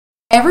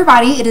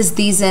Everybody, it is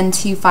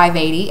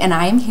andsister, and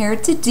I am here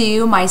to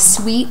do my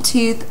sweet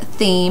tooth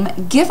theme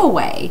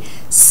giveaway.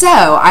 So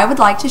I would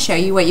like to show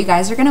you what you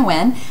guys are going to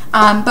win.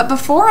 But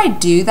before I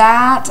do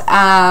that,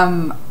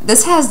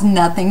 this has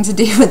nothing to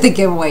do with the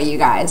giveaway, you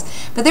guys.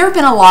 But there have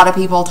been a lot of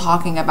people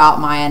talking about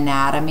my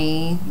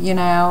anatomy, you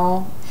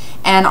know,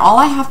 and all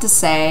I have to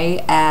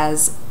say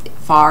as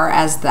far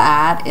as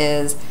that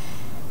is,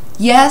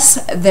 yes,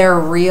 they're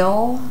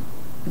real.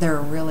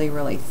 They're really,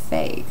 really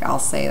fake. I'll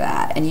say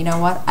that. And you know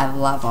what? I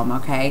love them,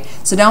 okay?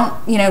 So don't,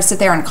 sit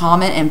there and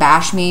comment and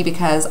bash me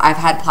because I've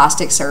had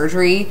plastic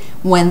surgery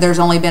when there's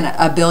only been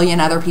a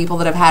billion other people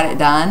that have had it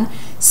done.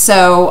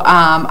 So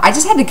I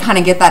just had to kind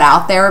of get that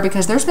out there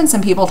because there's been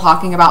some people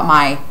talking about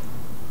my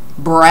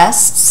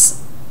breasts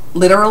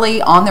literally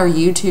on their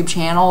YouTube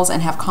channels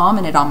and have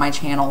commented on my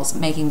channels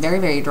making very,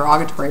 very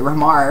derogatory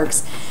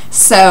remarks.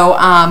 So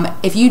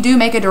if you do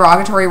make a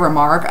derogatory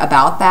remark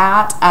about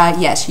that,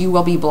 yes, you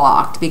will be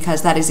blocked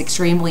because that is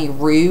extremely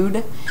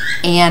rude.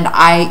 And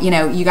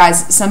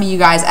some of you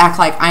guys act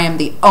like I am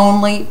the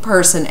only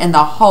person in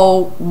the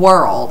whole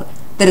world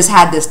that has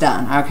had this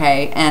done,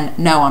 okay? And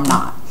no, I'm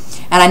not.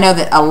 And I know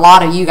that a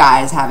lot of you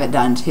guys have it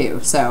done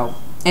too. So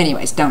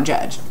anyways, don't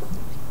judge.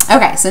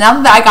 Okay, so now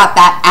that I got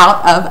that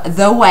out of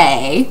the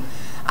way,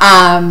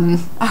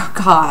 oh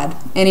God,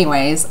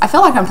 anyways, I feel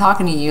like I'm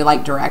talking to you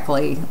like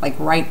directly, like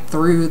right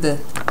through the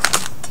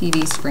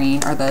TV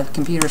screen or the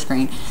computer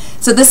screen.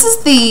 So this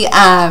is the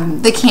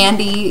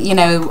candy,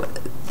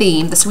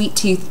 theme, the sweet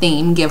tooth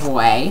theme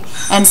giveaway.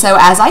 And so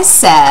as I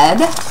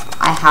said,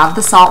 I have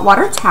the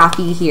saltwater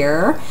taffy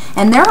here,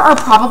 and there are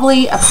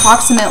probably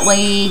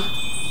approximately,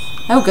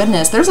 oh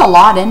goodness, there's a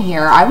lot in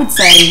here. I would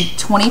say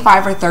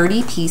 25 or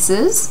 30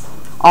 pieces.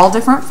 All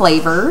different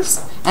flavors,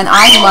 and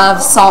I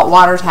love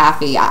saltwater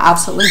taffy. I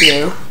absolutely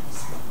do.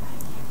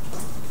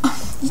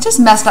 You just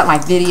messed up my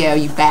video,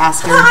 you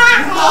bastard.